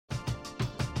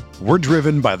We're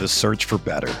driven by the search for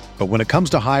better. But when it comes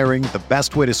to hiring, the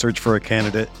best way to search for a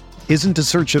candidate isn't to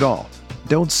search at all.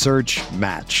 Don't search,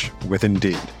 match with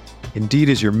Indeed. Indeed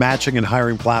is your matching and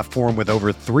hiring platform with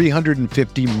over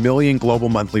 350 million global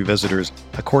monthly visitors,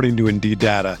 according to Indeed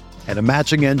data, and a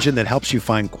matching engine that helps you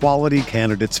find quality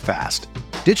candidates fast.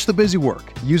 Ditch the busy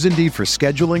work. Use Indeed for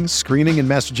scheduling, screening, and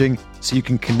messaging so you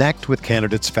can connect with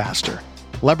candidates faster.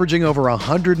 Leveraging over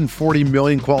 140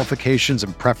 million qualifications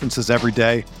and preferences every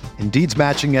day, Indeed's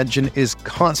matching engine is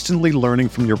constantly learning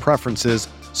from your preferences,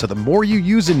 so the more you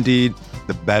use Indeed,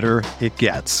 the better it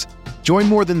gets. Join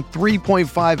more than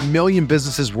 3.5 million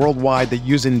businesses worldwide that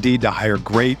use Indeed to hire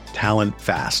great talent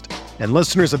fast. And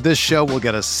listeners of this show will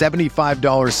get a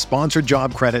 $75 sponsored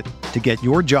job credit to get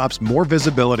your jobs more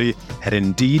visibility at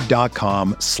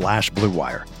Indeed.com/Blue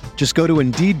Wire. Just go to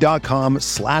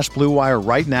Indeed.com/Blue Wire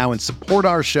right now and support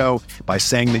our show by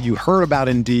saying that you heard about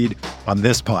Indeed on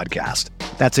this podcast.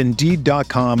 That's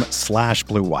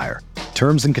Indeed.com/Blue Wire.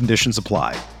 Terms and conditions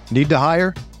apply. Need to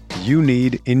hire? You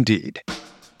need Indeed.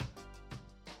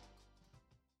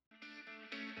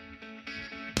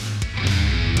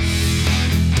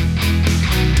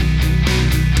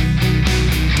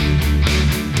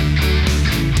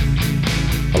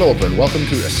 Hello everyone, welcome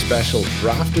to a special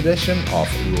draft edition of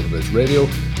RotoViz Radio.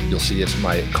 You'll see it's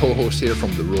my co-host here from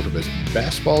the RotoViz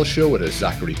Best Ball Show. It is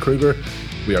Zachary Kruger.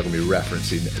 We are going to be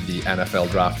referencing the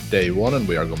NFL Draft Day 1, and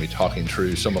we are going to be talking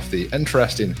through some of the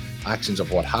interesting actions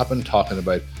of what happened, talking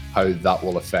about how that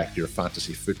will affect your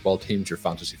fantasy football teams, your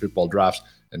fantasy football drafts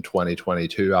in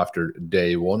 2022 after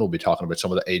Day 1. We'll be talking about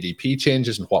some of the ADP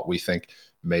changes and what we think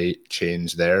may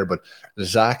change there. But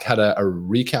Zach had a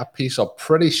recap piece up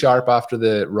pretty sharp after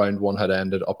the round 1 had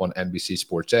ended up on NBC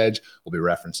Sports Edge. We'll be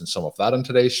referencing some of that on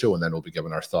today's show, and then we'll be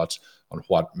giving our thoughts on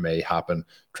what may happen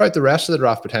throughout the rest of the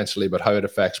draft potentially, but how it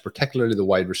affects particularly the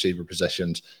wide receiver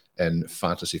positions in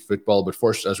fantasy football. But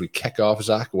first, as we kick off,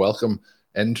 Zach, welcome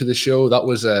into the show. That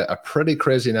was a pretty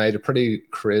crazy night, a pretty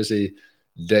crazy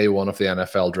Day 1 of the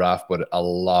NFL draft, but a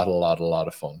lot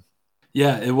of fun.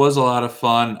 Yeah, it was a lot of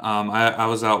fun. I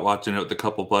was out watching it with a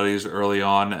couple buddies early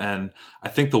on, and I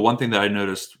think the one thing that I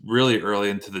noticed really early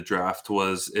into the draft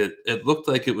was it looked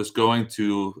like it was going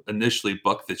to initially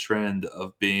buck the trend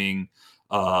of being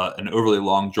an overly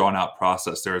long, drawn-out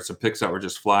process. There are some picks that were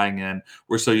just flying in.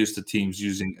 We're so used to teams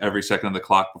using every second of the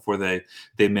clock before they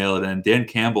mail it in. Dan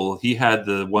Campbell, he had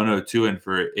the 102 in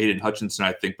for Aiden Hutchinson,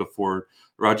 I think, before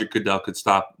Roger Goodell could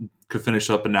finish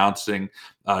up announcing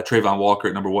Trayvon Walker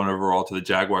at number 1 overall to the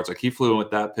Jaguars. Like, he flew in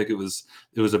with that pick. It was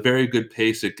a very good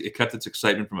pace. It kept its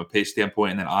excitement from a pace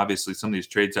standpoint. And then obviously some of these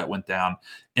trades that went down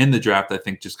in the draft, I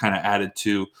think, just kind of added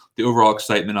to the overall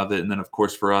excitement of it. And then, of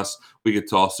course, for us, we get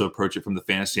to also approach it from the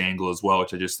fantasy angle as well,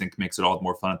 which I just think makes it all the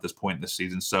more fun at this point in the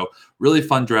season. So really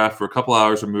fun draft. For a couple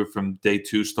hours removed from Day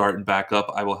 2 start and back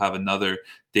up, I will have another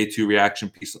Day 2 reaction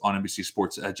piece on NBC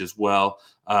Sports Edge as well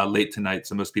late tonight.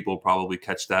 So most people will probably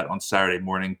catch that on Saturday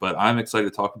morning. But I'm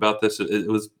excited to talk about this.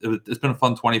 It's been a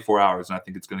fun 24 hours, and I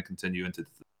think it's going to continue into.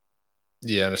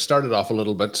 Yeah, and it started off a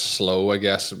little bit slow, I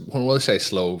guess. When we say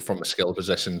slow from a skill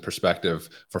position perspective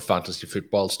for fantasy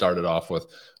football, started off with a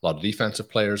lot of defensive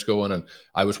players going. And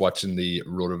I was watching the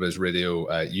RotoViz Radio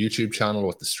YouTube channel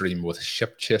with the stream with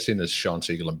Ship Chasing as Sean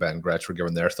Siegel and Ben Gretsch were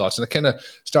giving their thoughts. And it kind of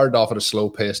started off at a slow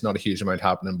pace, not a huge amount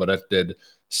happening, but it did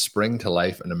spring to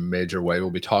life in a major way.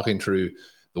 We'll be talking through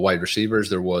the wide receivers.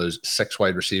 There was 6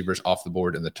 wide receivers off the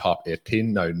board in the top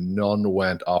 18. Now, none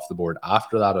went off the board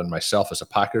after that. And myself as a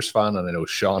Packers fan, and I know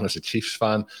Sean as a Chiefs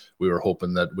fan, we were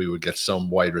hoping that we would get some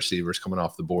wide receivers coming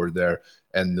off the board there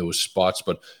in those spots.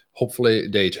 But hopefully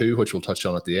Day 2, which we'll touch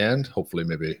on at the end, hopefully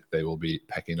maybe they will be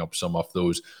picking up some of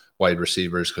those wide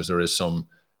receivers, because there is some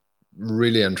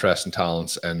really interesting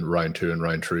talents in round 2 and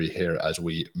round 3 here as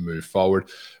we move forward.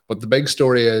 But the big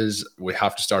story is we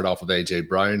have to start off with A.J.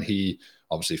 Brown. He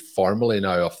obviously formerly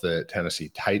now of the Tennessee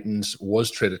Titans, was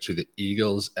traded to the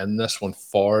Eagles in this one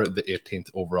for the 18th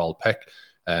overall pick.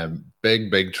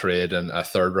 Big trade, and a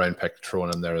 3rd round pick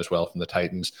thrown in there as well from the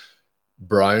Titans.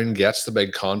 Brown gets the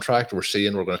big contract. We're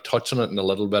going to touch on it in a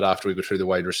little bit after we go through the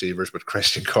wide receivers, but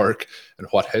Christian Kirk and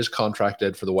what his contract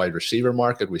did for the wide receiver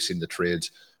market. We've seen the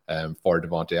trades for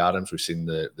Devontae Adams. We've seen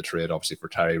the trade obviously for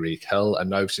Tyreek Hill, and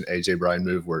now we've seen A.J. Brown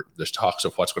move, where there's talks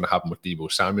of what's going to happen with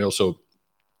Deebo Samuel.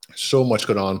 So much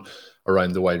going on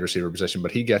around the wide receiver position,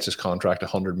 but he gets his contract,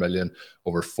 $100 million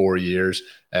over 4 years.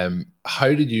 How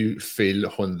did you feel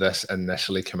when this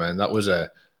initially came in? That was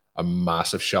a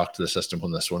massive shock to the system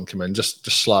when this one came in, just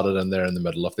slotted in there in the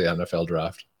middle of the NFL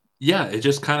draft. Yeah, it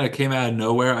just kind of came out of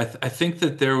nowhere. I think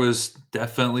that there was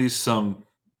definitely some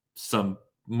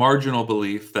marginal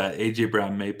belief that A.J.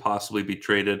 Brown may possibly be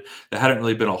traded. There hadn't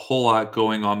really been a whole lot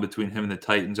going on between him and the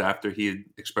Titans after he had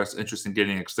expressed interest in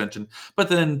getting an extension. But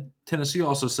then Tennessee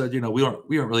also said, we aren't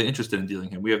really interested in dealing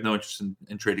him. We have no interest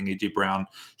in trading A.J. Brown.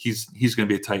 He's going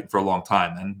to be a Titan for a long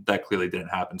time, and that clearly didn't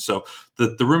happen. So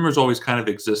the rumors always kind of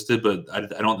existed, but I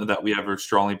don't know that we ever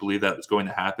strongly believed that was going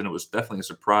to happen. It was definitely a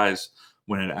surprise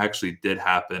when it actually did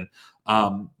happen.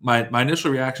 My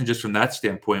initial reaction just from that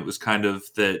standpoint was kind of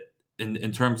that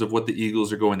in terms of what the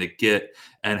Eagles are going to get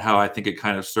and how I think it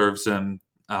kind of serves them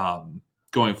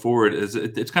going forward is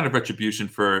it's kind of retribution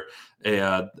for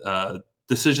a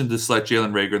decision to select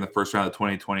Jalen Reagor in the first round of the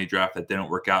 2020 draft that didn't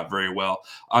work out very well.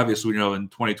 Obviously, we know in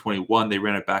 2021, they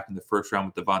ran it back in the first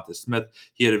round with Devonta Smith.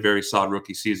 He had a very solid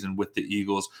rookie season with the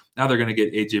Eagles. Now they're going to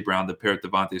get A.J. Brown to pair with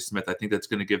Devonta Smith. I think that's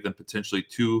going to give them potentially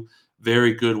two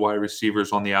very good wide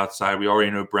receivers on the outside. We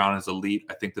already know Brown is elite.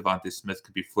 I think Devonta Smith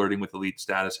could be flirting with elite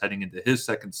status heading into his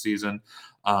second season.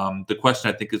 The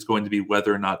question, I think, is going to be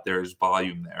whether or not there's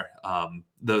volume there.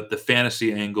 The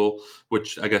fantasy angle,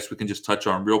 which I guess we can just touch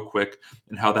on real quick,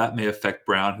 and how that may affect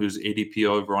Brown, whose ADP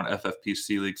over on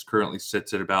FFPC leagues currently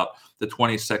sits at about the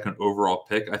 22nd overall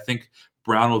pick. I think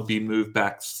Brown will be moved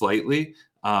back slightly,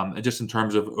 and just in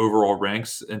terms of overall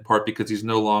ranks, in part because he's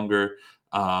no longer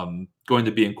going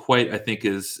to be in quite, I think,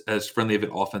 as friendly of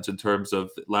an offense in terms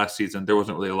of last season. There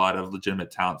wasn't really a lot of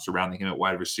legitimate talent surrounding him at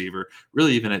wide receiver,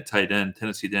 really even at tight end.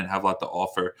 Tennessee didn't have a lot to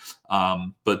offer,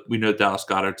 but we know Dallas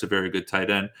Goedert's a very good tight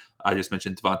end. I just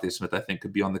mentioned Devonta Smith, I think,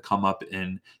 could be on the come up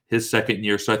in his second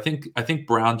year. So I think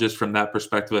Brown, just from that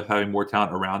perspective of having more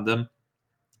talent around him,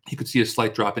 you could see a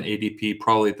slight drop in ADP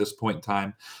probably at this point in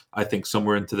time. I think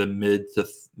somewhere into the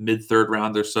mid third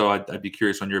round or so. I'd be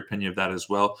curious on your opinion of that as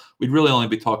well. We'd really only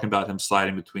be talking about him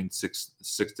sliding between six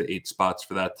to eight spots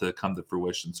for that to come to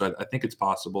fruition. So I think it's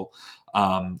possible.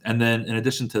 And then in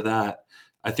addition to that,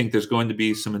 I think there's going to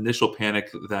be some initial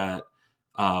panic that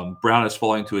Brown is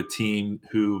falling to a team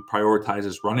who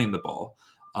prioritizes running the ball.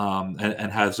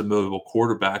 And has a movable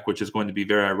quarterback, which is going to be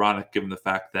very ironic given the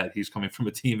fact that he's coming from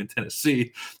a team in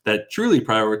Tennessee that truly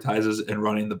prioritizes in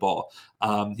running the ball.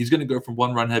 He's going to go from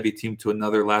one run-heavy team to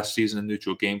another. Last season in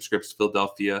neutral game scripts,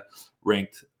 Philadelphia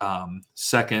ranked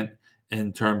second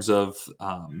in terms of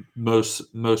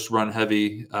most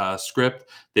run-heavy script.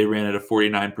 They ran at a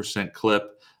 49%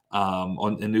 clip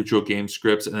in neutral game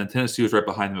scripts, and then Tennessee was right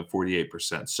behind them at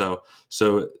 48%.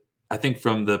 So I think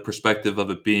from the perspective of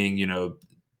it being,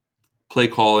 play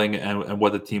calling and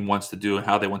what the team wants to do and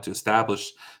how they want to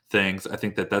establish things, I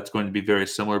think that's going to be very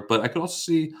similar. But I could also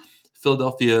see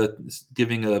Philadelphia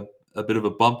giving a bit of a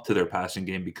bump to their passing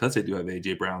game because they do have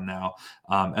A.J. Brown now,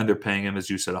 and they're paying him, as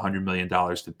you said, $100 million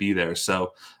to be there.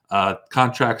 So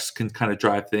contracts can kind of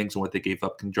drive things, and what they gave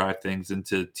up can drive things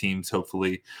into teams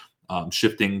hopefully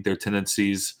shifting their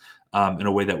tendencies in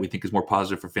a way that we think is more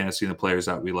positive for fantasy and the players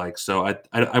that we like. So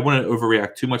I wouldn't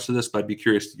overreact too much to this, but I'd be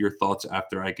curious to your thoughts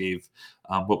after I gave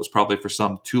what was probably for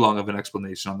some too long of an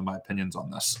explanation on my opinions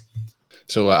on this.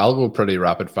 So I'll go pretty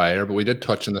rapid fire, but we did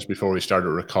touch on this before we started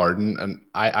recording. And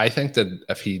I think that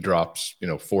if he drops,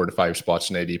 4 to 5 spots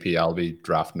in ADP, I'll be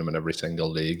drafting him in every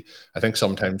single league. I think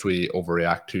sometimes we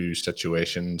overreact to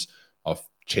situations of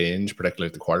change, particularly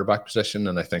at the quarterback position.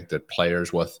 And I think that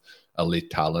players with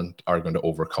elite talent are going to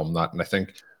overcome that. And I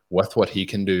think with what he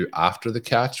can do after the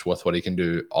catch, with what he can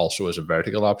do also as a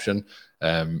vertical option,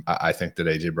 I think that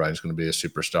A.J. Brown is going to be a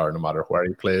superstar no matter where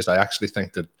he plays. I actually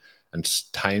think that in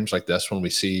times like this, when we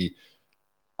see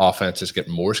offenses get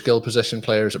more skill position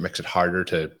players, it makes it harder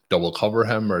to double cover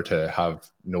him or to have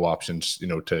no options,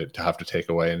 to have to take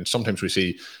away. And sometimes we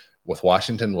see with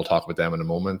Washington, we'll talk about them in a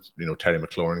moment, Terry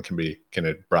McLaurin can be kind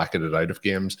of bracketed out of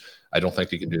games. I don't think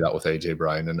he can do that with A.J.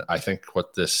 Brown. And I think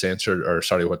what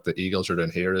the what the Eagles are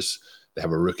doing here is they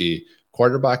have a rookie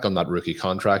quarterback on that rookie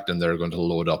contract, and they're going to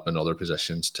load up in other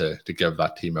positions to give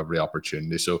that team every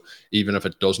opportunity. So even if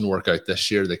it doesn't work out this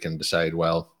year, they can decide,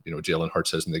 well, Jalen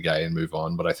Hurts isn't the guy and move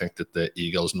on. But I think that the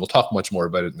Eagles, and we'll talk much more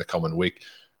about it in the coming week,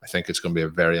 I think it's going to be a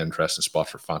very interesting spot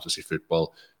for fantasy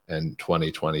football in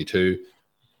 2022.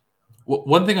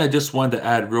 One thing I just wanted to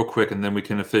add real quick, and then we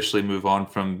can officially move on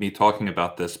from me talking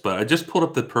about this, but I just pulled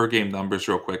up the per game numbers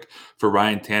real quick for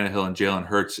Ryan Tannehill and Jalen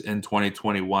Hurts in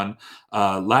 2021.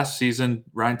 Last season,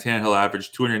 Ryan Tannehill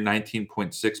averaged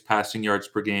 219.6 passing yards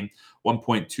per game,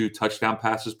 1.2 touchdown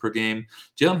passes per game.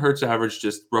 Jalen Hurts averaged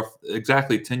just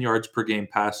exactly 10 yards per game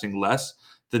passing less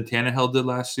than Tannehill did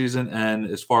last season. And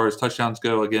as far as touchdowns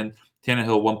go, again,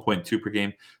 Tannehill 1.2 per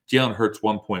game, Jalen Hurts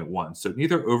 1.1. So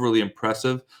neither overly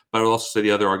impressive, but I would also say the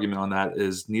other argument on that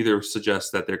is neither suggests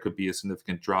that there could be a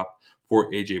significant drop for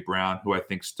A.J. Brown, who I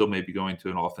think still may be going to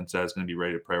an offense that is going to be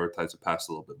ready to prioritize the pass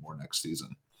a little bit more next season.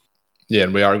 Yeah,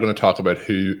 and we are going to talk about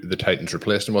who the Titans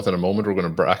replaced him with in a moment. We're going to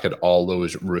bracket all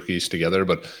those rookies together.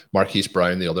 But Marquise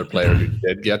Brown, the other player who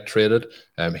did get traded,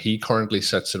 he currently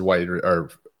sits at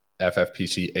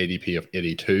FFPC ADP of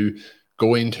 82,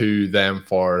 going to them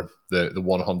for the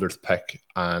 100th pick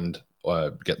and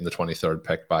getting the 23rd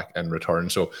pick back in return.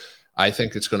 So I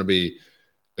think it's going to be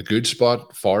a good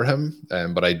spot for him,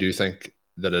 but I do think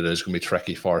that it is going to be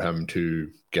tricky for him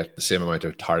to get the same amount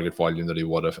of target volume that he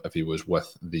would have if he was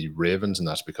with the Ravens, and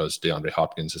that's because DeAndre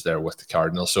Hopkins is there with the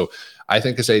Cardinals. So I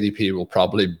think his ADP will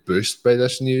probably boost by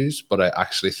this news, but I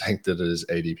actually think that his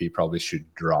ADP probably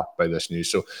should drop by this news.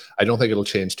 So I don't think it'll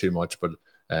change too much, but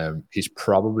he's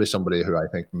probably somebody who I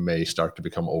think may start to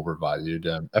become overvalued.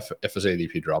 If his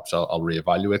ADP drops, I'll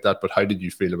reevaluate that. But how did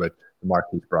you feel about the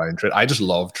Marquise Brown trade? I just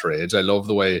love trades. I love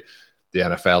the way the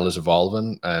NFL is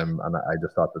evolving, and I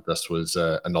just thought that this was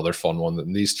another fun one.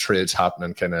 And these trades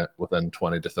happening kind of within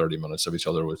 20 to 30 minutes of each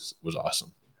other was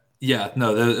awesome. Yeah,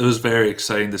 no, it was very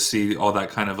exciting to see all that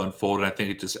kind of unfold, and I think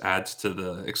it just adds to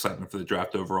the excitement for the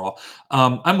draft overall.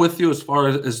 I'm with you as far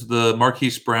as the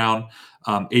Marquise Brown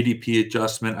ADP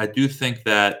adjustment. I do think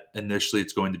that initially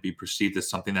it's going to be perceived as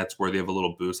something that's worthy of a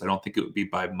little boost. I don't think it would be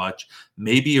by much,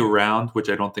 maybe around, which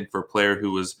I don't think for a player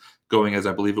who was going as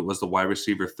I believe it was the wide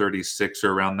receiver 36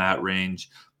 or around that range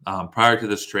prior to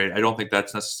this trade. I don't think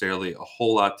that's necessarily a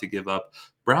whole lot to give up.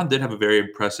 Brown did have a very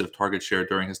impressive target share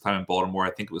during his time in Baltimore. I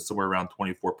think it was somewhere around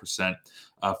 24%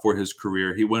 for his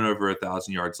career. He went over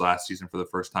 1,000 yards last season for the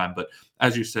first time. But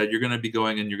as you said, you're going to be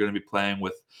going and you're going to be playing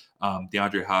with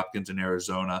DeAndre Hopkins in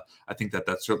Arizona. I think that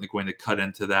that's certainly going to cut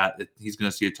into that. He's going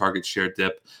to see a target share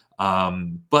dip.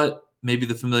 But maybe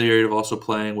the familiarity of also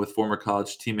playing with former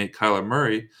college teammate Kyler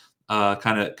Murray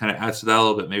kind of adds to that a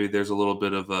little bit. Maybe there's a little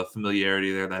bit of a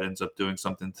familiarity there that ends up doing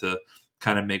something to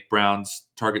kind of make Brown's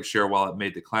target share, while it may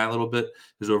decline a little bit,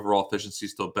 his overall efficiency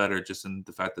is still better, just in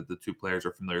the fact that the two players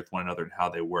are familiar with one another and how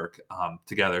they work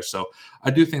together. So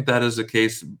I do think that is the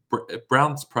case.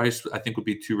 Brown's price, I think, would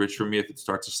be too rich for me if it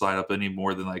starts to slide up any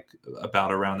more than like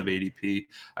about a round of ADP.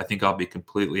 I think I'll be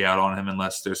completely out on him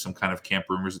unless there's some kind of camp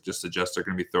rumors that just suggest they're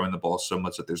going to be throwing the ball so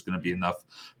much that there's going to be enough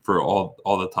for all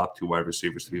the top two wide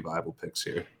receivers to be viable picks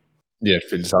here. Yeah, it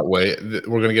feels that way.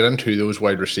 We're going to get into those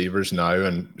wide receivers now,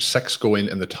 and 6 going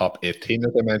in the top 18,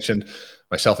 as I mentioned.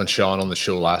 Myself and Sean on the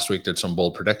show last week did some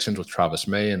bold predictions with Travis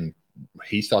May, and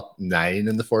he thought 9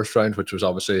 in the first round, which was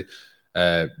obviously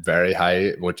very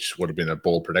high, which would have been a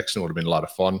bold prediction, would have been a lot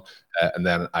of fun. And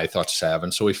then I thought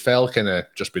 7. So we fell kind of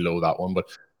just below that one, but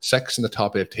 6 in the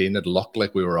top 18, it looked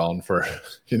like we were on for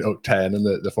 10 in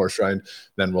the first round.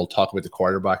 Then we'll talk about the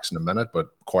quarterbacks in a minute, but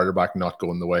quarterback not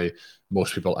going the way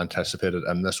most people anticipated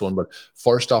in this one. But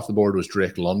first off the board was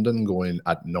Drake London going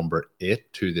at number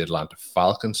 8 to the Atlanta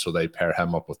Falcons. So they pair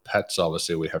him up with Pitts.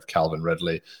 Obviously, we have Calvin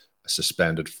Ridley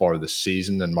suspended for the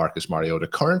season, and Marcus Mariota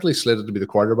currently slated to be the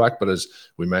quarterback. But as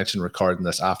we mentioned, recording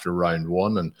this after round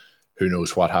 1, and who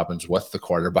knows what happens with the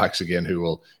quarterbacks again, who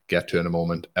we'll get to in a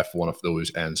moment if one of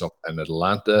those ends up in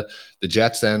Atlanta. The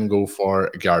Jets then go for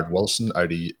Garrett Wilson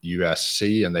out of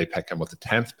USC, and they pick him with the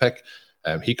 10th pick.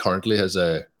 He currently has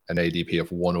an ADP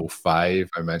of 105.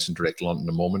 I mentioned Drake London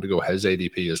a moment ago. His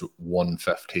ADP is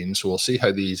 115. So we'll see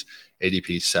how these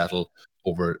ADPs settle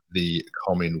over the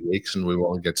coming weeks, and we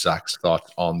will get Zach's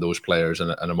thoughts on those players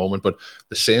in a moment. But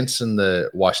the Saints and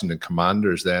the Washington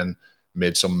Commanders then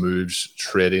made some moves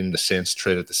trading. The Saints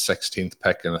traded the 16th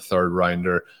pick and a 3rd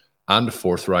rounder and a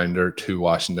 4th rounder to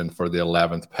Washington for the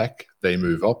 11th pick. They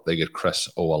move up. They get Chris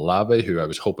Olave, who I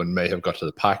was hoping may have got to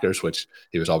the Packers, which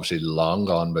he was obviously long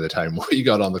gone by the time we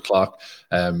got on the clock.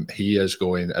 He is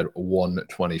going at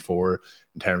 124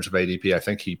 in terms of ADP. I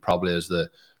think he probably is the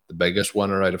biggest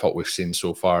winner out of what we've seen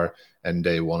so far in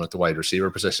day one at the wide receiver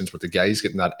positions. But the guys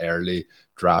getting that early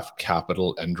draft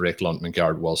capital in Drake London and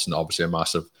Garrett Wilson, obviously a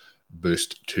massive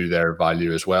boost to their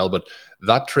value as well. But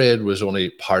that trade was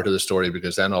only part of the story,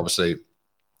 because then obviously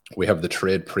we have the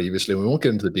trade previously. We won't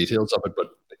get into the details of it, but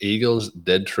the Eagles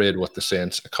did trade with the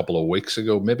Saints a couple of weeks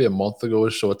ago, maybe a month ago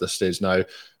or so at this stage now,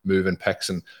 moving picks.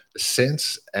 And the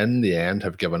Saints in the end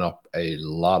have given up a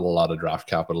lot of draft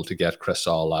capital to get Chris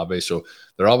Olave. So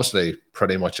they're obviously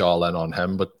pretty much all in on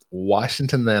him. But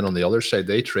Washington then on the other side,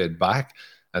 they trade back,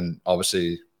 and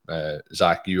obviously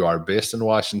Zach, you are based in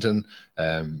Washington.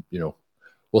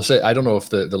 We'll say, I don't know if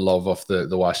the love of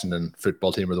the Washington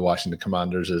football team or the Washington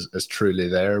Commanders is truly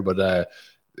there, but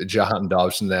Jahan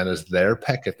Dobson then is their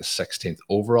pick at the 16th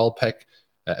overall pick.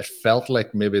 It felt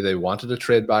like maybe they wanted to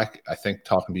trade back. I think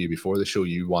talking to you before the show,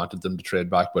 you wanted them to trade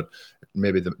back, but it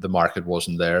maybe the market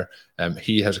wasn't there.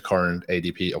 He has a current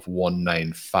ADP of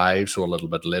 195, so a little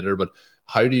bit later. But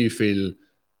how do you feel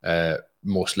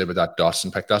mostly with that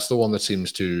Dotson pick? That's the one that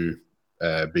seems to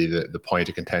be the point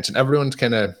of contention. Everyone's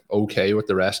kind of okay with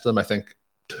the rest of them. I think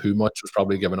too much was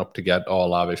probably given up to get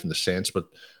Olave from the Saints, but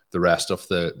the rest of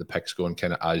the picks going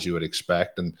kind of as you would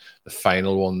expect. And the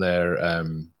final one there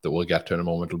that we'll get to in a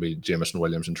moment will be Jameson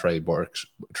Williams and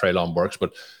Treylon Burks.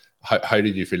 But how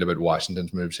did you feel about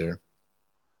Washington's moves here?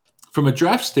 From a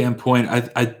draft standpoint,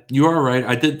 you are right.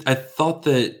 I think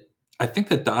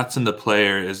that Dotson, the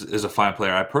player, is a fine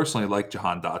player. I personally like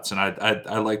Jahan Dotson.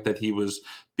 I like that he was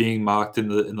being mocked in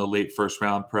the late first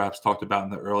round, perhaps talked about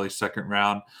in the early second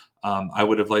round. I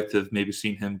would have liked to have maybe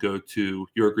seen him go to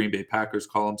your Green Bay Packers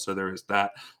column. So there is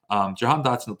that. Jahan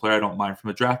Dotson, the player, I don't mind. From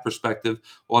a draft perspective,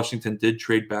 Washington did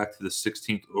trade back to the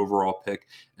 16th overall pick.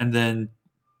 And then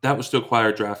that was to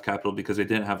acquire draft capital because they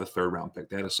didn't have a third round pick.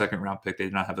 They had a second round pick. They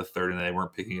did not have a third, and they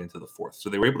weren't picking into the fourth. So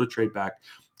they were able to trade back,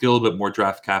 get a little bit more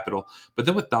draft capital. But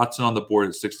then with Dotson on the board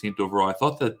at 16th overall, I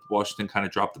thought that Washington kind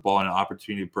of dropped the ball in an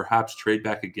opportunity to perhaps trade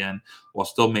back again while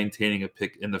still maintaining a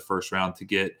pick in the first round to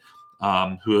get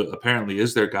who apparently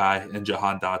is their guy in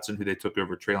Jahan Dotson, who they took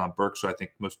over Treylon Burks. So I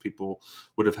think most people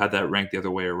would have had that ranked the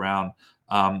other way around.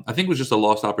 I think it was just a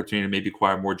lost opportunity to maybe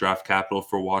acquire more draft capital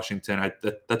for Washington.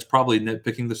 That's probably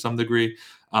nitpicking to some degree,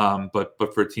 but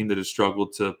for a team that has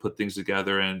struggled to put things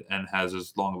together and has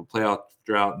as long of a playoff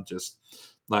drought and just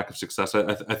lack of success,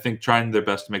 I think trying their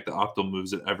best to make the optimal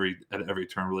moves at every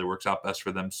turn really works out best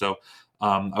for them. So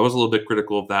I was a little bit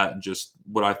critical of that and just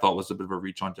what I thought was a bit of a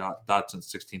reach on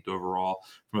Dotson's 16th overall.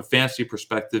 From a fantasy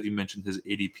perspective, you mentioned his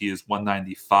ADP is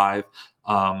 195.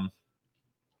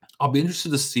 I'll be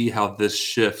interested to see how this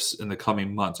shifts in the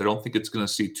coming months. I don't think it's going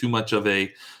to see too much of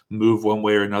a move one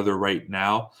way or another right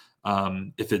now.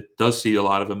 If it does see a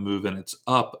lot of a move and it's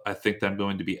up, I think that I'm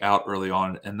going to be out early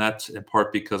on. And that's in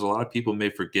part because a lot of people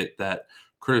may forget that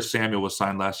Curtis Samuel was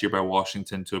signed last year by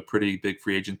Washington to a pretty big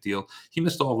free agent deal. He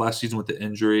missed all of last season with the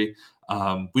injury.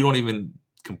 We don't even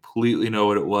completely know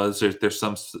what it was. There's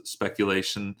some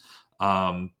speculation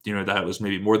that it was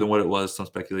maybe more than what it was, some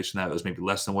speculation that it was maybe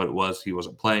less than what it was. He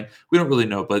wasn't playing. We don't really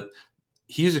know, but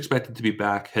he's expected to be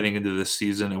back heading into this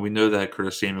season. And we know that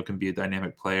Curtis Samuel can be a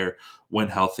dynamic player when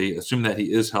healthy. Assuming that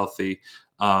he is healthy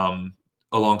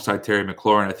alongside Terry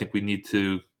McLaurin, I think we need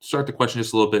to start to question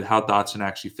just a little bit how Dotson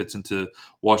actually fits into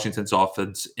Washington's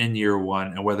offense in year one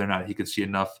and whether or not he can see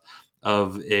enough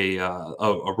of a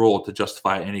role to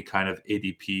justify any kind of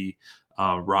ADP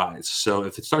rise. So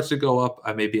if it starts to go up,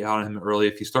 I may be out on him early.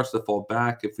 If he starts to fall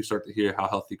back, if we start to hear how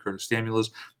healthy Curtis Samuel is,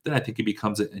 then I think he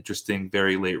becomes an interesting,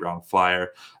 very late round flyer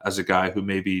as a guy who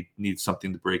maybe needs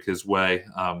something to break his way.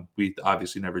 We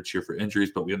obviously never cheer for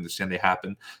injuries, but we understand they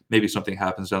happen. Maybe something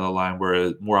happens down the line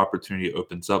where more opportunity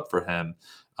opens up for him,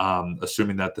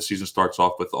 assuming that the season starts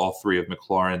off with all three of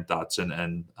McLaurin, Dotson,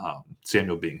 and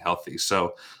Samuel being healthy.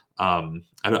 So I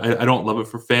don't love it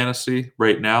for fantasy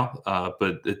right now,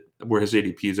 but where his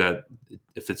ADP is at,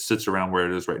 if it sits around where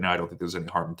it is right now, I don't think there's any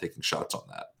harm in taking shots on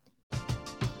that.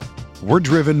 We're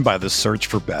driven by the search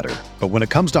for better. But when it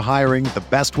comes to hiring, the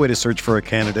best way to search for a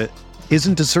candidate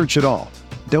isn't to search at all.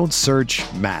 Don't search,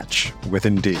 match with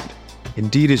Indeed.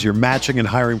 Indeed is your matching and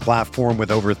hiring platform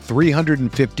with over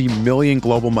 350 million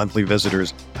global monthly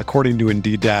visitors, according to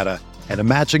Indeed data, and a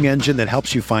matching engine that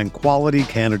helps you find quality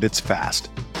candidates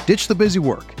fast. Ditch the busy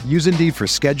work. Use Indeed for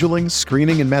scheduling,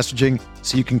 screening, and messaging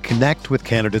so you can connect with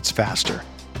candidates faster.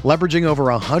 Leveraging over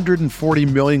 140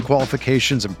 million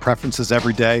qualifications and preferences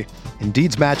every day,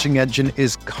 Indeed's matching engine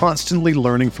is constantly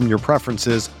learning from your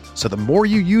preferences, so the more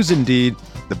you use Indeed,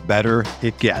 the better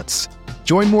it gets.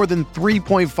 Join more than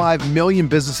 3.5 million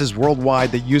businesses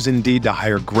worldwide that use Indeed to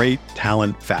hire great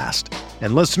talent fast.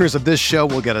 And listeners of this show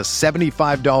will get a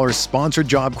 $75 sponsored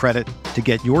job credit to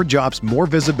get your jobs more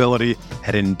visibility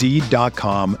at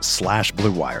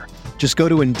Indeed.com/Blue Wire. Just go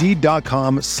to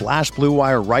Indeed.com/Blue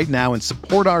Wire right now and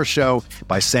support our show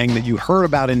by saying that you heard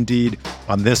about Indeed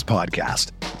on this podcast.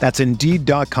 That's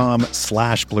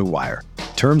Indeed.com/Blue Wire.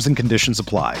 Terms and conditions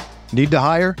apply. Need to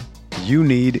hire? You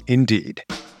need Indeed.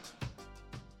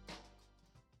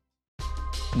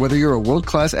 Whether you're a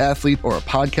world-class athlete or a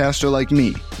podcaster like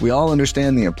me, We all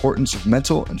understand the importance of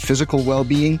mental and physical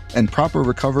well-being and proper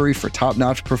recovery for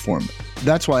top-notch performance.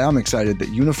 That's why I'm excited that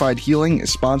Unified Healing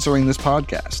is sponsoring this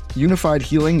podcast. Unified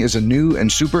Healing is a new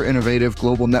and super innovative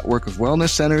global network of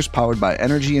wellness centers powered by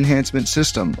Energy Enhancement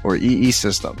System, or EE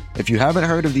System. If you haven't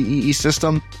heard of the EE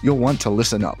System, you'll want to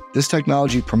listen up. This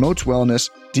technology promotes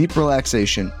wellness, deep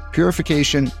relaxation,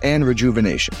 purification, and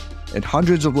rejuvenation. At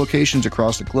hundreds of locations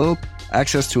across the globe,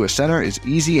 access to a center is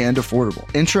easy and affordable.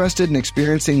 Interested in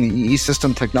experiencing the EE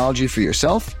System technology for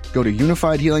yourself? Go to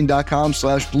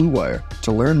unifiedhealing.com/bluewire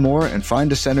to learn more and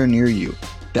find a center near you.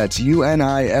 That's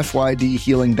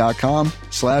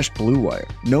unifydhealing.com/bluewire.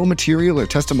 No material or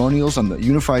testimonials on the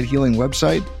Unified Healing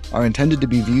website are intended to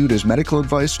be viewed as medical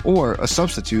advice or a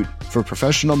substitute for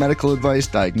professional medical advice,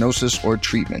 diagnosis, or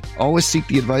treatment. Always seek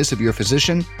the advice of your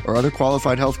physician or other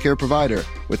qualified healthcare provider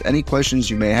with any questions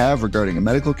you may have regarding a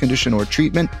medical condition or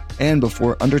treatment and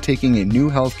before undertaking a new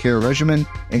healthcare regimen,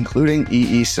 including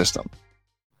EE System.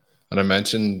 And I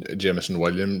mentioned Jameson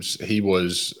Williams. He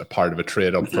was a part of a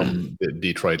trade up from the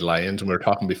Detroit Lions. And we were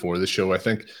talking before the show.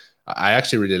 I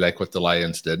actually really like what the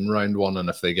Lions did in round one. And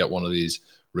if they get one of these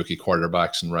rookie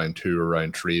quarterbacks in round 2 or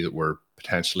round 3 that were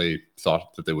potentially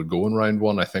thought that they would go in round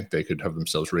 1, I think they could have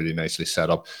themselves really nicely set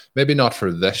up. Maybe not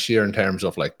for this year in terms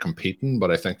of like competing,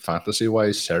 but I think fantasy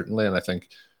wise, certainly. And I think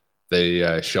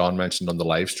Sean mentioned on the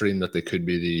live stream that they could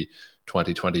be the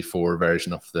 2024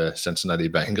 version of the Cincinnati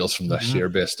Bengals from this year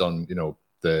based on,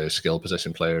 the skill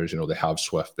position players. They have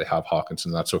Swift, they have Hawkins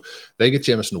and that. So they get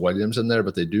Jameson Williams in there,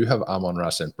 but they do have Amon-Ra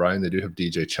St. Brown. They do have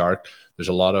DJ Chark. There's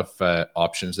a lot of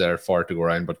options there for it to go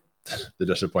around, but the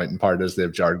disappointing part is they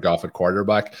have Jared Goff at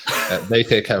quarterback. They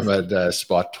take him at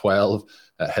spot 12.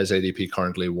 His ADP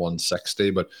currently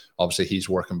 160, but obviously he's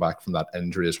working back from that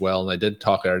injury as well. And I did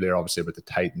talk earlier, obviously, about the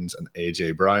Titans and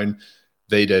A.J. Brown.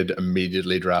 They did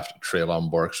immediately draft Treylon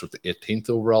Burks with the 18th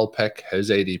overall pick. His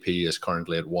ADP is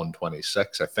currently at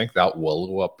 126. I think that will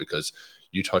go up because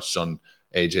you touched on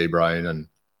A.J. Brown and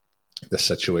the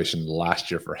situation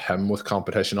last year for him with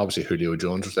competition. Obviously, Julio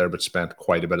Jones was there, but spent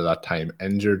quite a bit of that time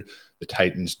injured. The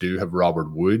Titans do have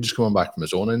Robert Woods coming back from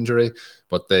his own injury,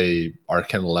 but they are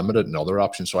kind of limited in other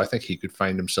options. So I think he could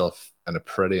find himself in a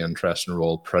pretty interesting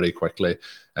role pretty quickly.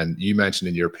 And you mentioned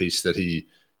in your piece that he,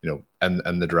 in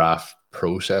the draft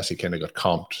process, he kind of got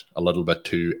comped a little bit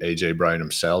to A.J. Brown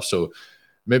himself. So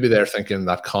maybe they're thinking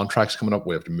that contract's coming up,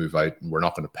 we have to move out, and we're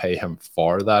not going to pay him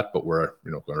for that, but we're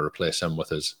going to replace him with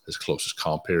his closest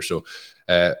comp here. So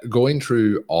going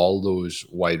through all those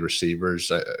wide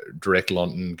receivers, Drake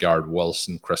London, Garrett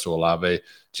Wilson, Chris Olave,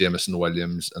 Jameson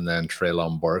Williams, and then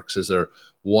Treylon Burks, is there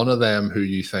one of them who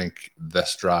you think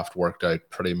this draft worked out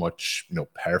pretty much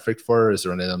perfect for? Is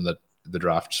there any of them that the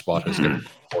draft spot has given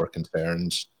more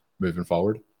concerns moving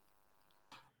forward?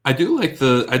 I do like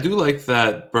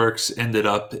that Burks ended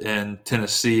up in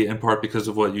Tennessee in part because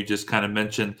of what you just kind of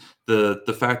mentioned,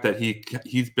 the fact that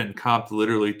he's been comped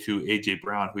literally to A.J.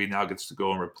 Brown, who he now gets to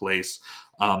go and replace.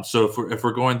 So if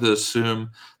we're going to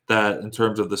assume that in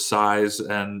terms of the size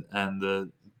and the,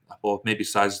 well, maybe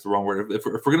size is the wrong word. If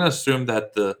we're going to assume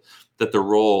that the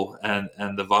role and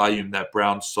the volume that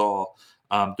Brown saw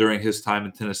during his time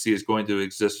in Tennessee is going to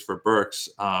exist for Burks,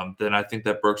 then I think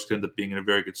that Burks could end up being in a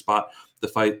very good spot.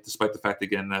 Despite the fact,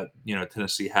 again, that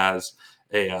Tennessee has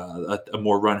a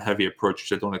more run-heavy approach,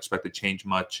 which I don't expect to change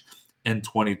much in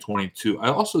 2022. I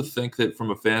also think that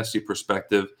from a fantasy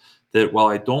perspective, that while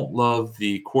I don't love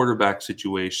the quarterback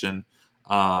situation,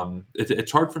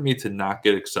 it's hard for me to not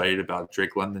get excited about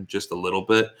Drake London just a little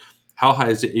bit. How high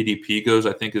his ADP goes,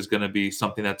 I think, is going to be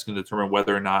something that's going to determine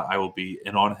whether or not I will be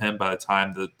in on him by the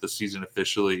time the season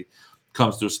officially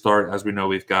comes to a start. As we know,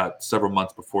 we've got several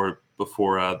months before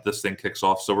this thing kicks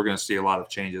off, so we're going to see a lot of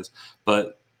changes.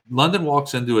 But London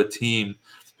walks into a team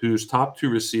whose top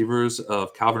two receivers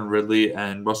of Calvin Ridley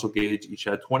and Russell Gage each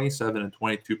had 27 and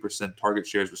 22% target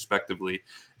shares respectively,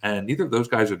 and neither of those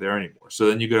guys are there anymore. So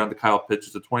then you go down to Kyle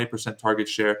Pitts with a 20% target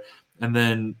share, and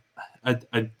then I'm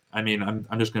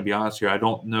just going to be honest here. I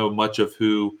don't know much of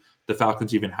who the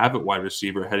Falcons even have at wide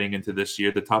receiver heading into this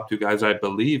year. The top two guys, I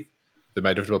believe, they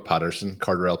might have to put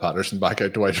Cordarrelle Patterson back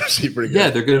out to wide receiver again.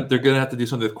 Yeah, they're gonna have to do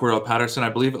something with Cordarrelle Patterson. I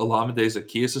believe Olamide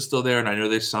Zaccheaus is still there, and I know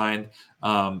they signed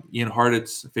Ian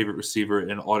Hartit's favorite receiver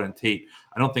in Auden Tate.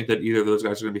 I don't think that either of those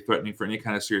guys are going to be threatening for any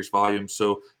kind of serious volume.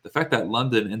 So the fact that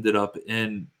London ended up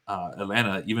in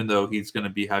Atlanta, even though he's going to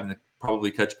be having to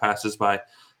probably catch passes by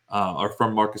or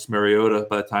from Marcus Mariota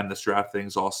by the time this draft thing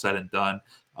is all said and done,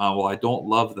 well, I don't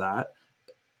love that.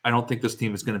 I don't think this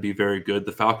team is going to be very good.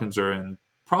 The Falcons are in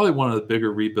probably one of the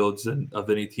bigger rebuilds of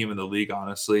any team in the league,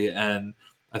 honestly. And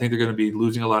I think they're going to be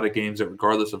losing a lot of games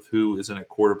regardless of who is in at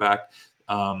quarterback.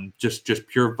 Just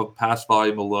pure pass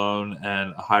volume alone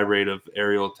and a high rate of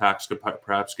aerial attacks could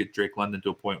perhaps get Drake London to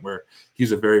a point where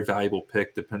he's a very valuable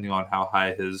pick, depending on how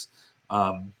high his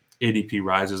ADP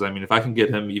rises. I mean, if I can get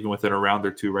him even within a round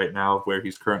or two right now of where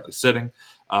he's currently sitting,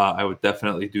 I would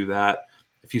definitely do that.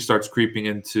 If he starts creeping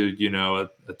into,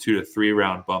 a 2 to 3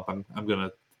 round bump, I'm going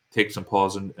to take some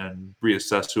pause and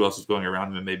reassess who else is going around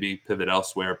him and maybe pivot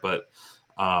elsewhere. But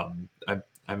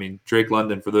I mean, Drake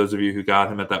London, for those of you who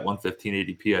got him at that 115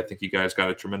 ADP, I think you guys got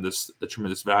a tremendous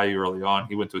value early on.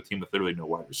 He went to a team with literally no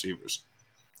wide receivers.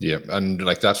 Yeah, and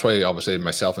that's why obviously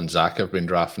myself and Zach have been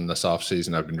drafting this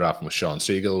offseason. I've been drafting with Sean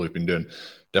Siegel. We've been doing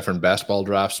different best ball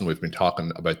drafts, and we've been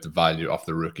talking about the value of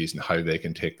the rookies and how they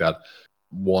can take that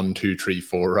 1, 2, 3,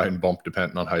 4 round bump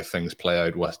depending on how things play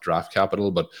out with draft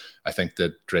capital. But I think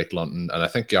that Drake London and I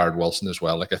think Garrett Wilson as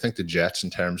well, I think the Jets,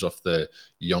 in terms of the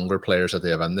younger players that they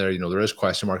have in there, there is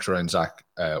question marks around Zach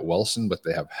Wilson, but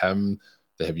they have him.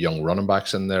 They have young running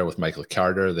backs in there with Michael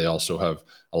Carter. They also have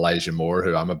Elijah Moore,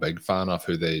 who I'm a big fan of,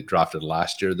 who they drafted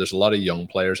last year. There's a lot of young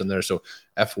players in there. So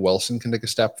if Wilson can take a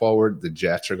step forward, the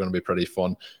Jets are going to be pretty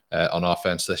fun on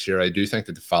offense this year. I do think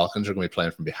that the Falcons are going to be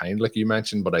playing from behind, like you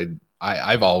mentioned, but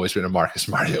I've always been a Marcus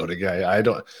Mariota guy. I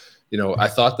don't, I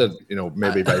thought that,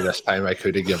 maybe by this time I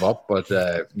could have give up, but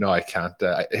no, I can't.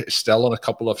 Still on a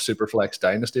couple of Superflex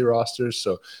Dynasty rosters.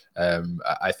 So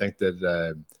I think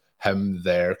that him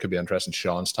there could be interesting.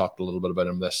 Sean's talked a little bit about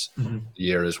him this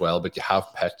year as well, but you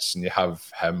have Pitts and you have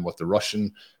him with the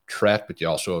Russian threat, but you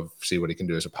also see what he can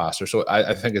do as a passer. So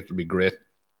I think it would be great.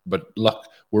 But look,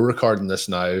 we're recording this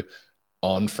now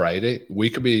on Friday. We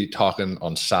could be talking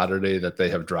on Saturday that they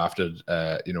have drafted,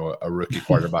 a rookie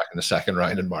quarterback in the second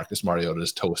round, and Marcus Mariota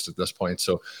is toast at this point.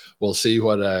 So we'll see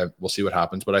what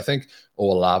happens. But I think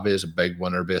Olave is a big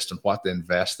winner based on what they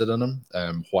invested in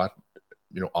him, what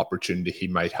opportunity he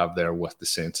might have there with the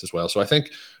Saints as well. So I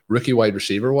think rookie wide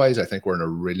receiver wise, I think we're in a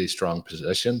really strong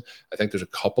position. I think there's a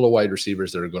couple of wide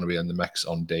receivers that are going to be in the mix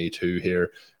on day 2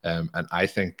 here. And I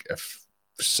think if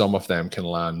some of them can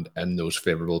land in those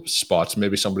favorable spots,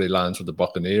 maybe somebody lands with the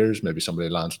Buccaneers, maybe somebody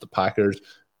lands with the Packers,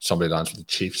 somebody lands with the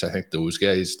Chiefs. I think those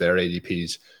guys, their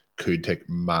ADPs could take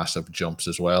massive jumps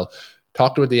as well.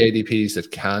 Talked about the ADPs that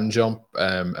can jump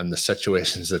and the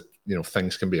situations that,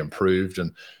 things can be improved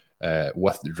and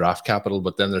with the draft capital.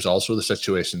 But then there's also the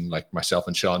situation, like myself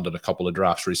and Sean did a couple of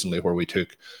drafts recently where we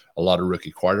took a lot of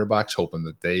rookie quarterbacks hoping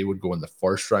that they would go in the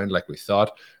first round like we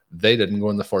thought. They didn't go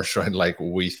in the first round like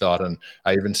we thought. And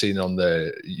I even seen on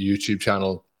the YouTube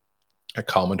channel a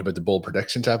comment about the bold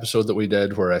predictions episode that we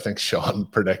did, where I think Sean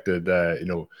predicted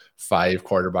 5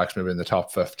 quarterbacks maybe in the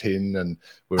top 15, and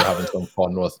we were having some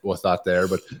fun with that there.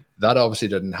 But that obviously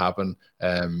didn't happen.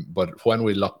 But when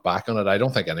we look back on it, I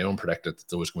don't think anyone predicted that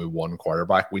there was going to be one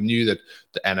quarterback. We knew that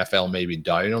the NFL may be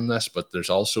down on this, but there's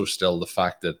also still the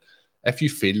fact that if you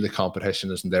feel the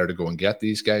competition isn't there to go and get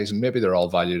these guys, and maybe they're all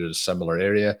valued at a similar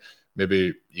area,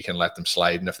 maybe you can let them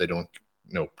slide. And if they don't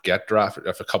get drafted,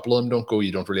 if a couple of them don't go,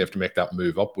 you don't really have to make that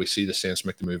move up. We see the Saints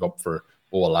make the move up for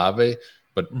Olave,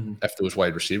 but if those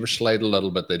wide receivers slide a little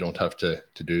bit, they don't have to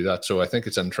do that. So I think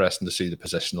it's interesting to see the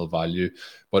positional value.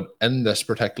 But in this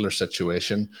particular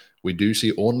situation, we do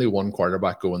see only one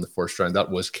quarterback go in the first round.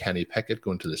 That was Kenny Pickett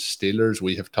going to the Steelers.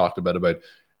 We have talked about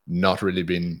not really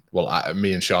being,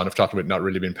 me and Sean have talked about not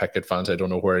really being Pickett fans. I don't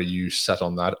know where you sit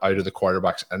on that. Out of the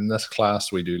quarterbacks in this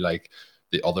class, we do like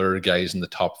the other guys in the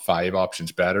top 5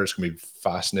 options better. It's going to be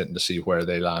fascinating to see where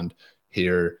they land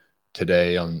here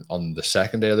today on the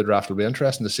second day of the draft. It'll be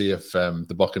interesting to see if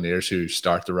the Buccaneers, who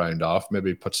start the round off,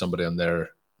 maybe put somebody on there,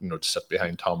 to sit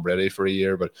behind Tom Brady for a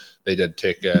year. But they did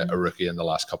take a rookie in the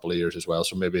last couple of years as well.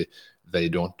 So maybe they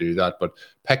don't do that. But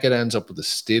Pickett ends up with the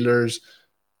Steelers.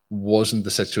 Wasn't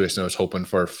the situation I was hoping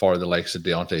for the likes of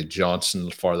Deontay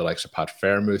Johnson, for the likes of Pat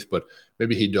Fairmouth, but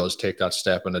maybe he does take that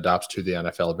step and adapts to the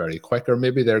NFL very quick, or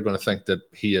maybe they're going to think that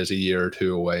he is a year or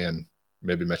 2 away, and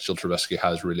maybe Mitchell Trubisky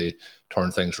has really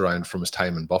turned things around from his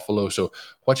time in Buffalo. So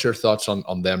what's your thoughts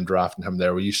on them drafting him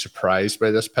there? Were you surprised by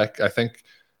this pick? I think,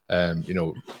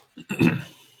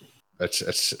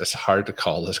 it's hard to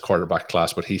call this quarterback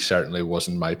class, but he certainly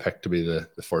wasn't my pick to be the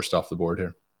first off the board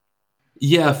here.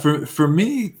 Yeah, for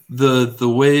me, the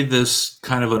way this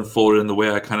kind of unfolded and the way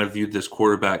I kind of viewed this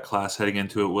quarterback class heading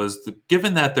into it was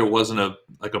given that there wasn't a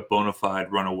bona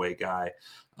fide runaway guy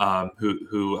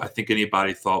who I think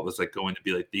anybody thought was going to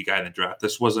be like the guy in the draft.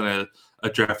 This wasn't a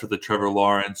draft of the Trevor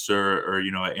Lawrence or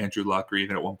Andrew Luck, or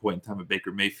even at one point in time a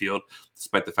Baker Mayfield,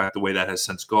 despite the fact the way that has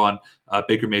since gone.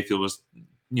 Baker Mayfield was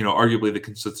arguably the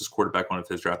consensus quarterback one of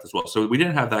his draft as well. So we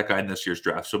didn't have that guy in this year's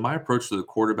draft. So my approach to the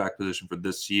quarterback position for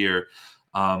this year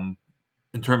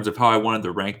in terms of how I wanted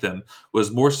to rank them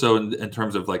was more so in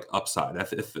terms of like upside.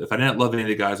 If I didn't love any of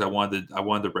the guys, I wanted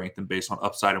to rank them based on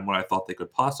upside and what I thought they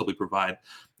could possibly provide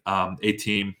a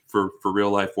team for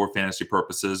real life or fantasy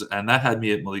purposes. And that had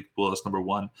me at Malik Willis number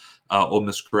 1, Ole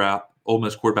Miss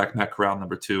quarterback Matt Corral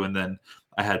number 2, and then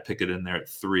I had Pickett in there at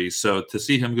 3. So to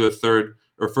see him go third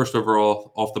or first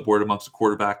overall off the board amongst the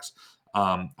quarterbacks,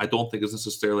 I don't think is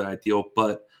necessarily ideal.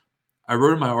 But I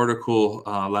wrote in my article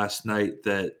last night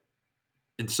that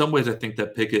in some ways, I think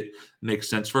that Pickett makes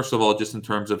sense. First of all, just in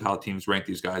terms of how teams rank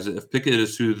these guys. If Pickett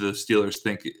is who the Steelers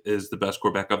think is the best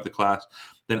quarterback of the class,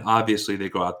 then obviously they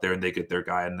go out there and they get their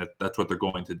guy, and that's what they're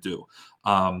going to do.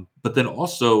 But then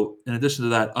also, in addition to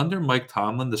that, under Mike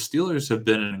Tomlin, the Steelers have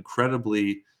been an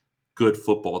incredibly good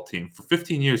football team. For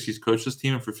 15 years, he's coached this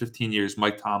team, and for 15 years,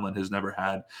 Mike Tomlin has never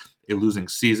had a losing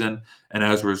season. And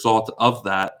as a result of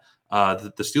that,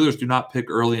 the Steelers do not pick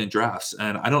early in drafts.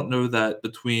 And I don't know that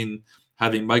between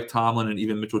having Mike Tomlin and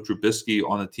even Mitchell Trubisky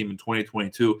on the team in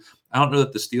 2022, I don't know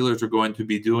that the Steelers are going to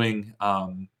be doing,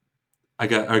 I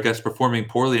guess, performing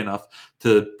poorly enough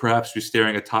to perhaps be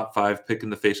staring a top 5 pick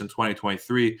in the face in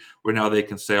 2023, where now they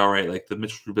can say, all right, like the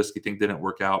Mitchell Trubisky thing didn't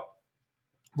work out.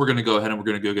 We're going to go ahead and we're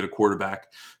going to go get a quarterback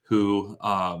who,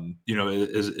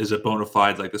 is a bona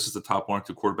fide, like this is the top 1 or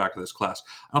 2 quarterback of this class.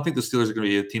 I don't think the Steelers are going to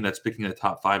be a team that's picking a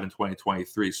top 5 in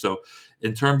 2023. So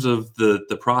in terms of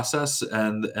the process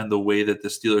and the way that the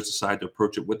Steelers decide to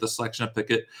approach it with the selection of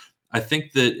Pickett, I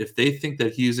think that if they think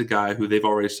that he's a guy who they've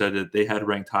already said that they had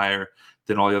ranked higher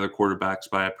than all the other quarterbacks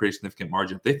by a pretty significant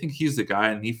margin, if they think he's the guy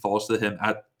and he falls to them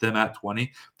at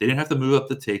 20, they didn't have to move up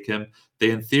to take him.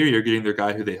 They, in theory, are getting their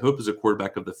guy who they hope is a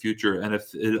quarterback of the future. And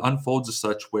if it unfolds as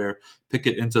such where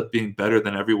Pickett ends up being better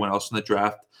than everyone else in the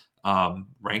draft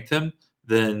ranked him,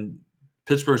 then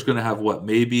Pittsburgh's going to have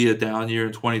maybe a down year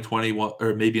in 2021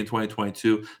 or maybe in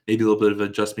 2022, maybe a little bit of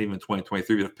adjustment even in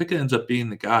 2023. But if Pickett ends up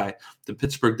being the guy, then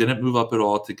Pittsburgh didn't move up at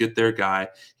all to get their guy.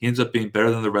 He ends up being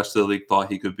better than the rest of the league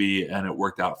thought he could be, and it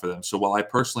worked out for them. So while I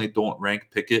personally don't rank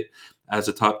Pickett as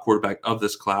a top quarterback of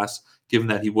this class, given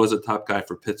that he was a top guy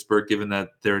for Pittsburgh, given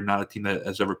that they're not a team that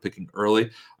is ever picking early,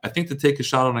 I think to take a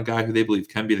shot on a guy who they believe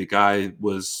can be the guy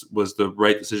was the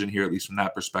right decision here, at least from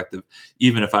that perspective,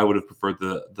 even if I would have preferred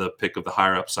the pick of the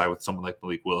higher upside with someone like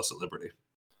Malik Willis at Liberty.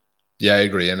 Yeah, I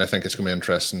agree. And I think it's going to be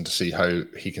interesting to see how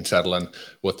he can settle in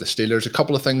with the Steelers. A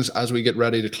couple of things as we get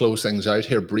ready to close things out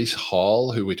here. Breece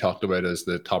Hall, who we talked about as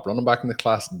the top running back in the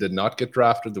class, did not get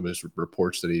drafted. There was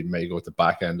reports that he may go at the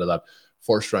back end of that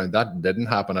first round. That didn't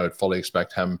happen. I would fully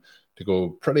expect him to go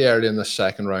pretty early in the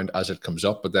second round as it comes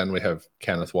up. But then we have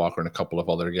Kenneth Walker and a couple of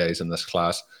other guys in this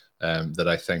class that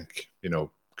I think,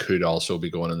 could also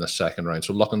be going in the second round.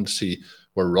 So looking to see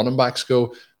where running backs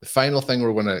go. The final thing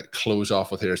we're going to close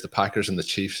off with here is the Packers and the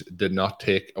Chiefs did not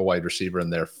take a wide receiver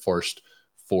in their first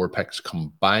 4 picks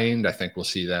combined. I think we'll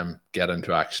see them get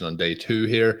into action on day 2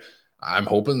 here. I'm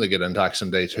hoping they get into action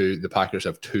on day 2. The Packers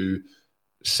have 2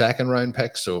 second round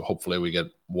picks, so hopefully we get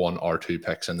 1 or 2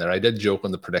 picks in there. I did joke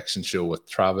on the prediction show with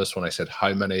Travis when I said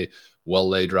how many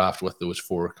will they draft with those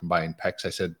 4 combined picks.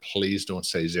 I said please don't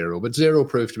say 0, but 0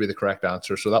 proved to be the correct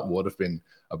answer, so that would have been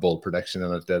a bold prediction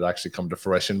and it did actually come to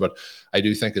fruition. But I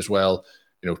do think as well,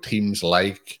 teams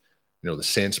like the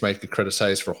Saints might get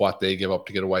criticized for what they give up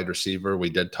to get a wide receiver. We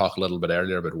did talk a little bit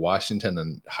earlier about Washington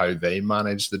and how they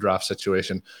manage the draft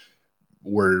situation.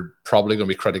 We're probably going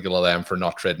to be critical of them for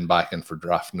not trading back and for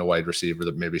drafting a wide receiver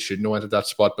that maybe shouldn't have went at that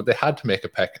spot, but they had to make a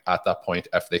pick at that point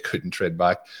if they couldn't trade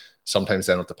back. Sometimes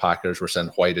then with the Packers, we're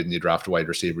saying, why didn't you draft a wide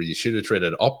receiver? You should have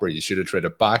traded up, or you should have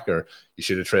traded back, or you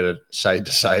should have traded side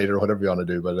to side, or whatever you want to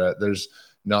do. But there's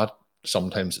not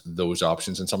sometimes those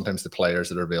options, and sometimes the players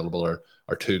that are available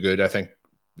are too good. I think,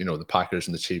 the Packers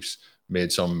and the Chiefs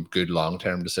made some good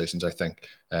long-term decisions, I think,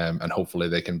 and hopefully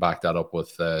they can back that up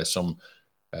with some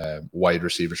wide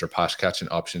receivers or pass catching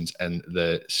options in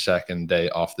the second day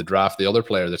off the draft. The other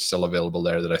player that's still available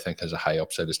there that I think has a high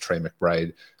upside is Trey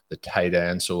McBride, the tight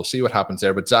end. So we'll see what happens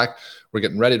there. But Zach, we're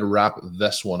getting ready to wrap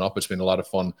this one up. It's been a lot of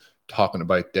fun talking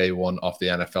about day 1 of the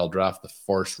NFL draft, the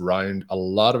first round. A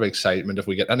lot of excitement. If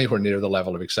we get anywhere near the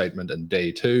level of excitement in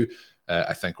day 2,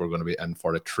 I think we're going to be in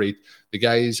for a treat. The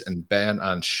guys and Ben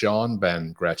and Sean,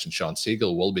 Ben Gretsch and Sean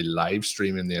Siegel, will be live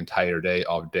streaming the entire day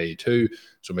of day 2.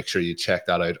 So make sure you check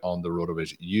that out on the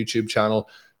RotoViz YouTube channel.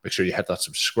 Make sure you hit that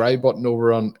subscribe button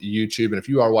over on YouTube. And if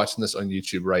you are watching this on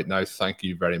YouTube right now, thank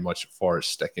you very much for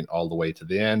sticking all the way to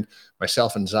the end.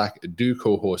 Myself and Zach do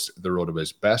co-host the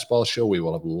RotoViz Best Ball Show. We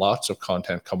will have lots of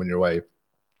content coming your way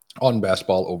on best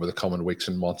ball over the coming weeks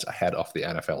and months ahead of the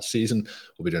NFL season.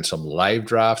 We'll be doing some live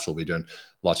drafts. We'll be doing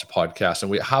lots of podcasts. And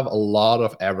we have a lot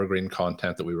of evergreen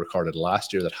content that we recorded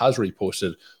last year that has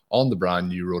reposted on the brand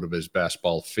new RotoViz Best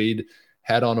Ball feed.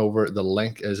 Head on over. The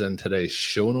link is in today's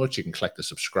show notes. You can click the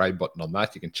subscribe button on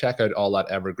that. You can check out all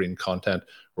that evergreen content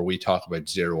where we talk about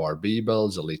zero RB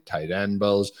builds, elite tight end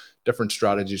builds, different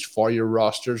strategies for your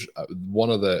rosters. One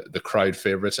of the crowd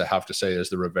favorites, I have to say, is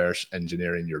the reverse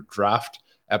engineering your draft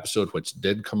episode, which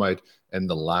did come out in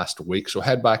the last week. So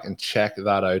head back and check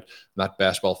that out. That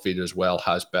best ball feed as well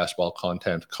has best ball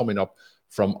content coming up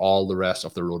from all the rest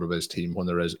of the RotoViz team. When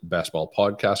there is best ball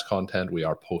podcast content, we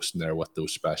are posting there with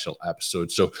those special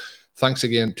episodes. So thanks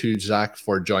again to Zach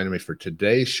for joining me for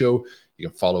today's show. You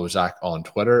can follow Zach on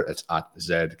Twitter. It's at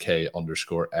ZK_FFB.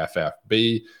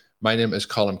 My name is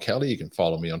Colin Kelly. You can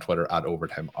follow me on Twitter at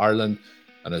Overtime Ireland.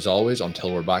 And as always,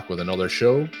 until we're back with another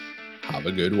show, have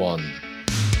a good one.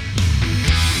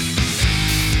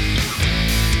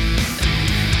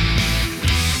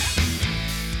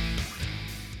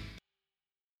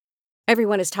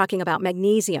 Everyone is talking about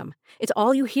magnesium. It's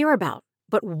all you hear about.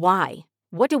 But why?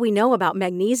 What do we know about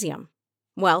magnesium?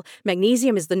 Well,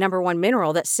 magnesium is the number one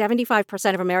mineral that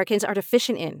 75% of Americans are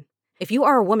deficient in. If you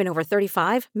are a woman over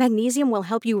 35, magnesium will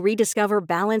help you rediscover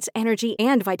balance, energy,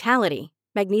 and vitality.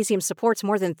 Magnesium supports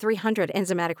more than 300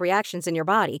 enzymatic reactions in your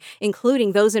body,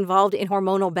 including those involved in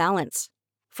hormonal balance.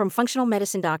 From functional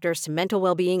medicine doctors to mental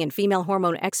well-being and female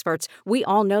hormone experts, we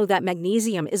all know that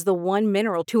magnesium is the one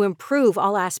mineral to improve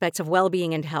all aspects of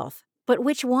well-being and health. But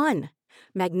which one?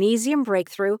 Magnesium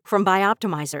Breakthrough from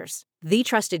Bioptimizers, the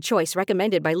trusted choice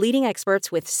recommended by leading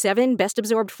experts with 7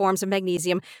 best-absorbed forms of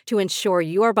magnesium to ensure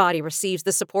your body receives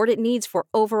the support it needs for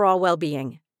overall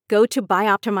well-being. Go to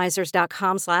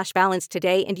bioptimizers.com/balance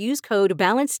today and use code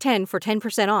BALANCE10 for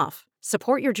 10% off.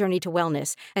 Support your journey to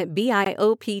wellness at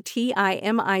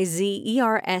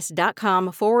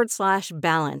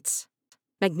bioptimizers.com/balance.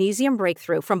 Magnesium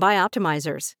Breakthrough from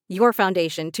Bioptimizers, your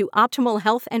foundation to optimal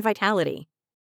health and vitality.